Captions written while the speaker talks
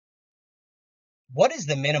What is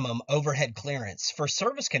the minimum overhead clearance for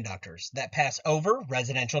service conductors that pass over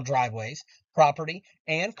residential driveways, property,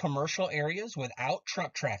 and commercial areas without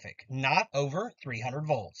truck traffic, not over 300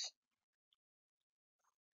 volts?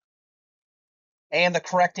 And the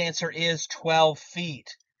correct answer is 12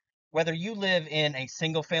 feet. Whether you live in a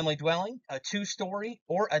single family dwelling, a two-story,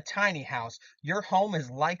 or a tiny house, your home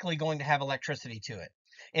is likely going to have electricity to it.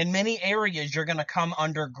 In many areas, you're going to come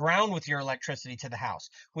underground with your electricity to the house,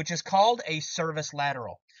 which is called a service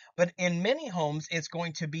lateral. But in many homes, it's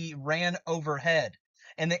going to be ran overhead.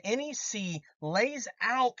 And the NEC lays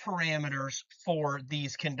out parameters for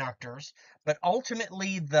these conductors, but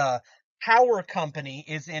ultimately the power company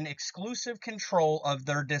is in exclusive control of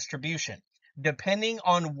their distribution depending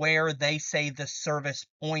on where they say the service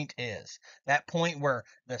point is. That point where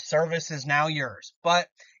the service is now yours. But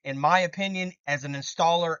in my opinion, as an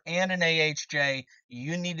installer and an AHJ,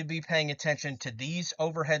 you need to be paying attention to these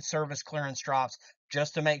overhead service clearance drops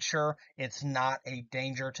just to make sure it's not a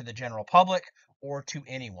danger to the general public or to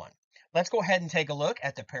anyone. Let's go ahead and take a look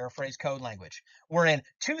at the paraphrase code language. We're in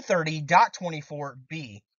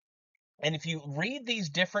 230.24b. And if you read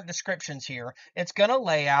these different descriptions here, it's going to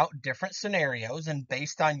lay out different scenarios, and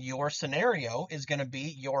based on your scenario is going to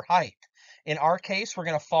be your height. In our case, we're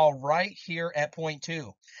going to fall right here at point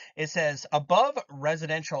 2. It says above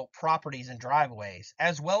residential properties and driveways,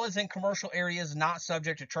 as well as in commercial areas not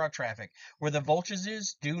subject to truck traffic, where the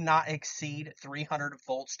voltages do not exceed 300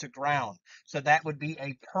 volts to ground. So that would be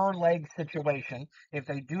a per leg situation. If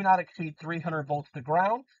they do not exceed 300 volts to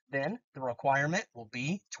ground, then the requirement will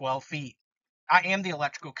be 12 feet. I am the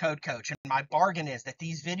electrical code coach, and my bargain is that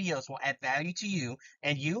these videos will add value to you,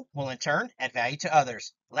 and you will in turn add value to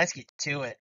others. Let's get to it.